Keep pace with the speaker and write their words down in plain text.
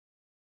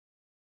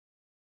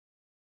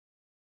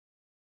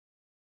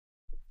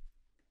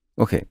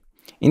Okay,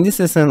 in this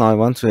lesson, I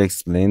want to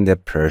explain the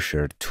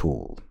Persian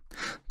tool.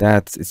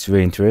 That it's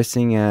very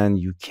interesting, and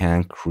you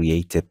can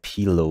create a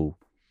pillow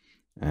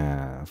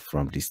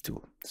from this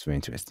tool. It's very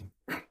interesting.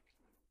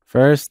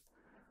 First,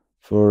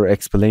 for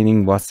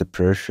explaining what's the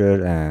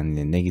pressure and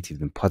the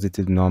negative and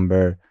positive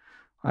number,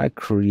 I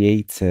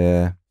create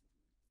a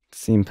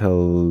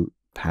simple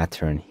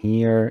pattern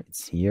here.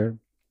 It's here.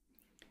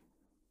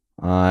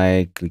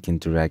 I click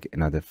and drag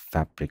another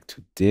fabric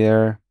to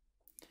there.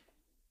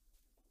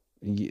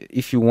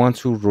 If you want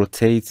to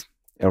rotate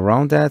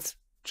around that,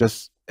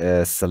 just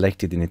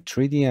select it in a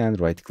 3D and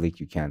right click.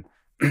 You can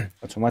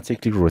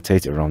automatically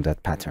rotate around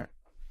that pattern.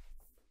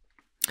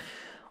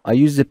 I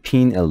use the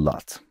pin a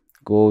lot.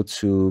 Go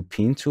to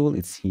pin tool.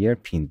 It's here,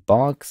 pin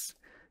box,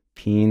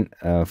 pin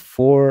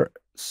four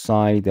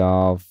side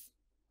of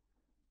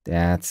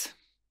that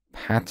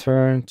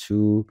pattern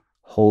to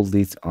hold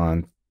it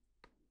on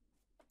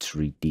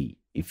 3D.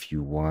 If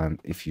you want,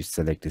 if you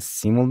select the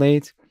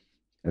simulate,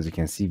 as you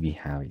can see, we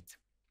have it.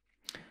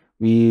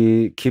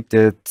 We keep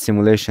the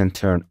simulation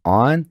turned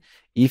on.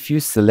 If you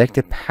select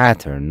a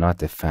pattern, not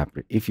the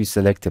fabric, if you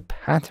select a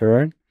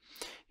pattern,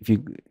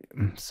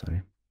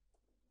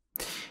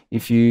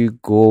 if you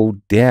go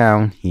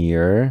down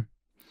here,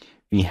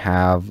 we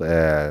have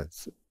a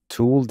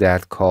tool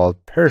that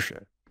called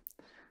Persian.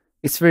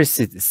 It's very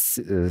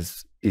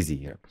easy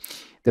here.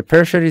 The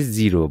Persian is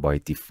 0 by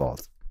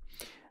default.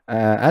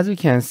 As we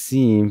can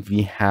see,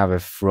 we have a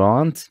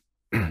front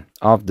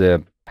of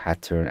the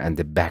pattern and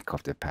the back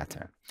of the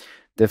pattern.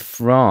 The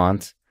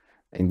front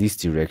in this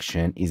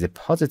direction is a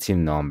positive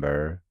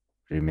number,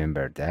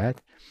 remember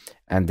that,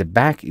 and the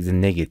back is a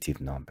negative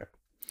number.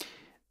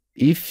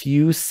 If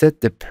you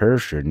set the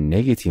Persian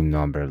negative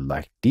number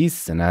like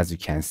this, and as you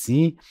can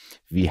see,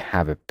 we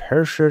have a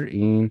Persian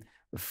in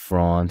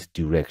front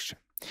direction.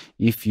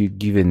 If you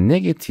give a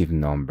negative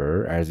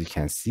number, as you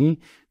can see,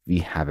 we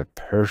have a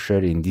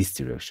Persian in this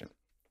direction.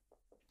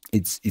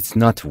 It's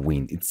not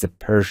wind, it's a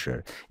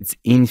Persian. It's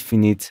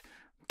infinite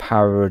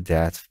power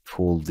that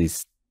pull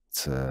this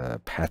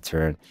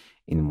pattern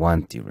in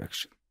one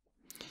direction.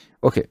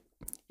 Okay,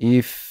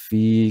 if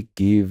we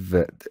give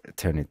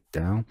turn it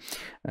down,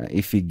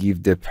 if we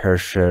give the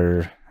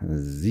Persian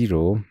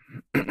 0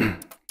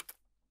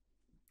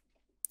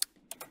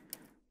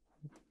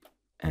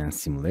 and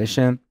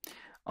simulation,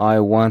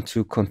 I want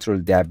to control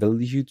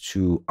W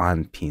to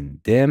unpin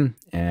them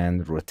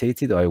and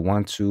rotate it. I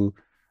want to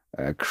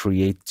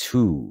create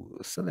two.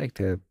 Select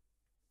a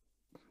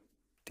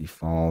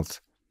default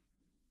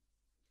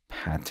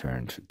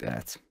pattern to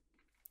that.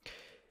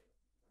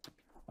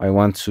 I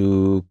want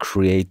to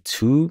create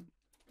two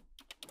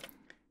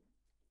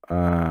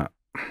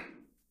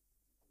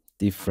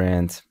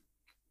different.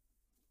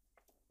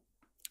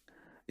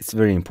 It's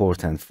very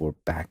important for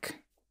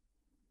back.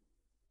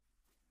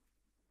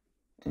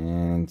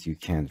 And you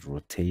can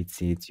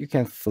rotate it. You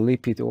can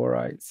flip it, or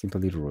I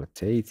simply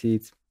rotate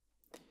it.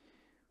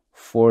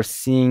 For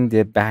seeing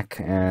the back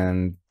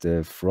and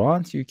the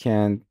front, you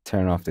can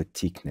turn off the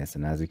thickness.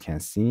 And as you can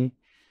see,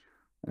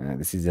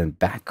 this is the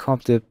back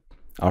of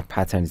our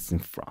pattern is in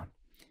front.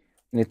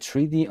 In a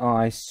 3D,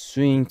 I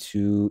swing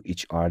to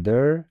each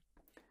other.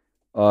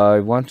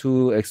 I want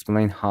to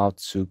explain how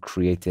to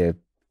create a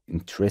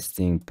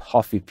interesting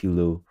puffy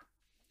pillow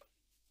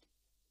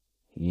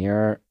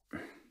here.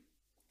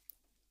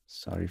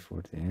 Sorry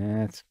for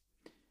that.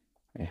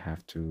 I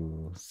have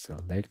to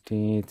select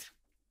it.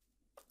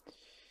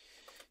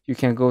 You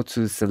can go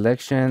to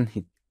selection,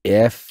 hit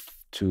F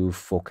to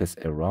focus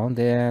around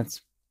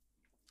it.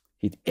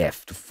 Hit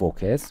F to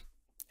focus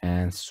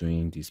and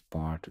swing this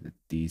part to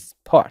this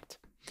part.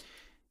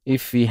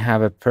 If we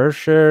have a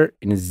pressure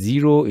in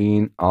 0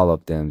 in all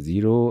of them,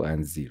 0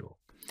 and 0.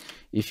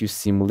 If you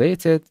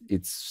simulate it,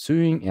 it's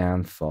swing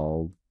and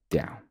fall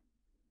down.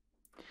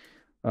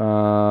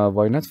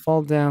 Why not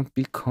fall down?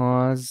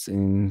 Because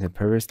in the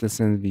previous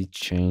lesson, we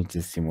changed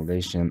the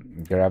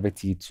simulation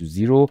gravity to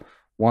 0,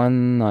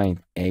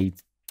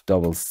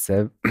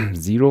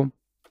 198.770,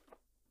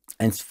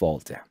 and it's fall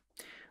down.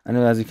 And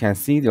as you can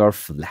see, they are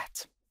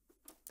flat.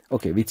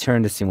 Okay, we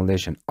turn the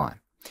simulation on.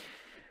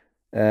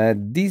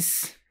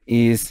 This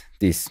is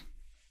this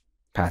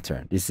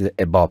pattern. This is a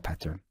above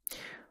pattern.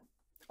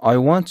 I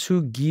want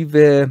to give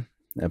a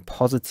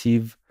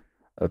positive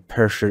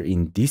pressure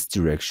in this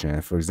direction.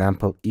 For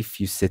example, if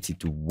you set it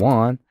to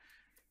 1,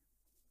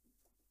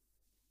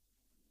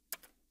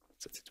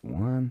 set it to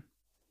 1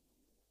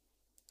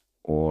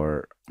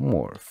 or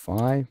more,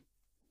 5.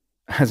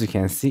 As you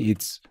can see,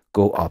 it's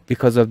go up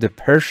because of the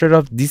pressure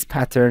of this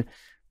pattern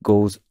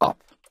goes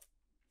up.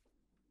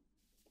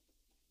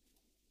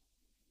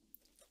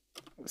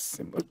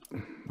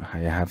 I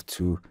have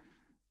to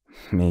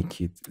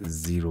make it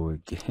 0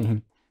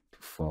 again to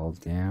fall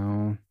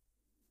down.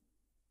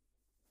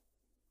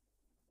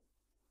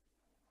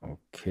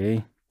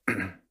 Okay.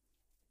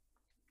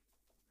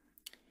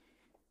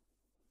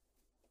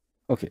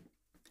 Okay.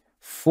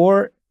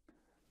 For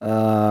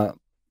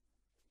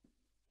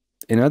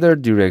another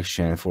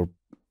direction, for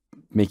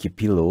make a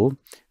pillow,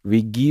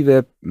 we give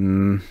a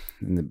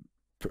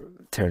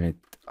turn it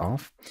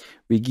off.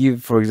 We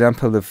give, for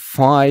example, the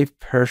 5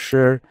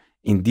 pressure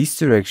in this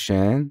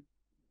direction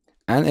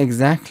and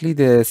exactly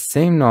the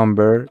same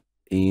number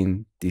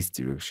in this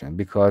direction,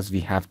 because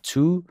we have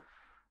 2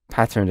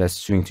 patterns that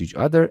swing to each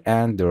other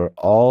and they're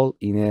all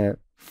in a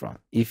front.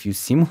 If you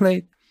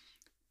simulate,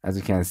 as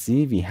you can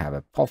see, we have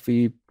a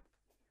puffy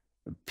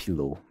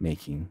pillow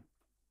making.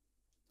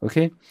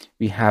 Okay,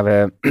 we have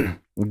a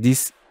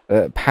this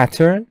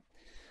pattern.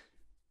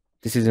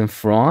 This is in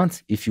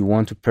front. If you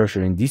want to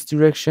pressure in this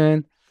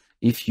direction,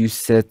 if you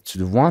set to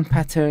the one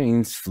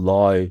pattern, it's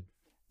fly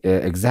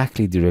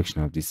exactly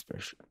direction of this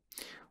pressure.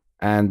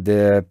 And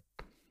the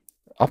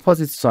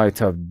opposite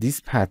side of this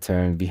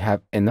pattern, we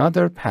have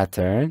another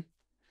pattern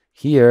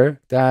here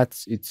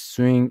that it's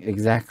swing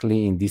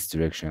exactly in this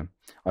direction.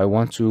 I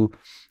want to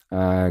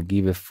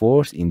give a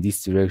force in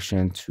this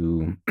direction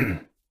to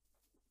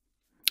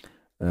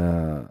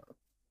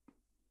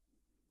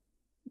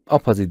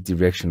opposite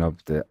direction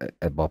of the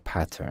above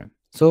pattern.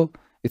 So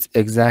it's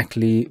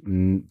exactly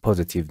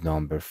positive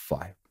number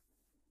 5,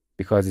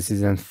 because this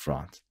is in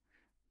front.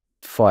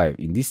 5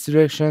 in this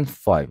direction,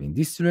 5 in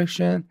this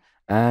direction,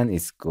 and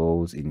it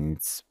goes in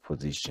its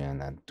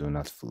position and do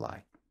not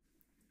fly.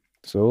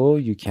 So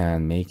you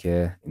can make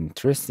a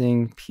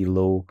interesting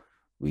pillow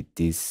with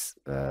this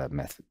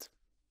method.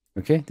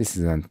 Okay, this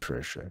is on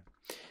pressure.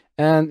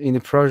 And in the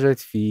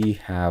project, we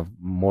have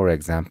more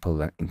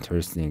example,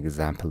 interesting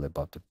example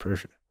about the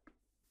pressure.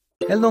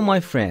 Hello, my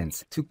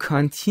friends. To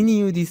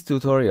continue these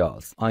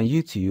tutorials on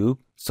YouTube,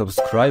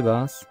 subscribe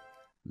us,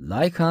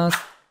 like us,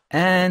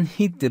 and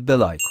hit the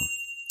bell icon.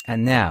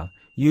 And now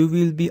you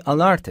will be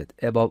alerted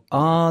about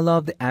all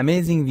of the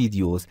amazing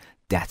videos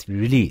that we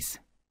release.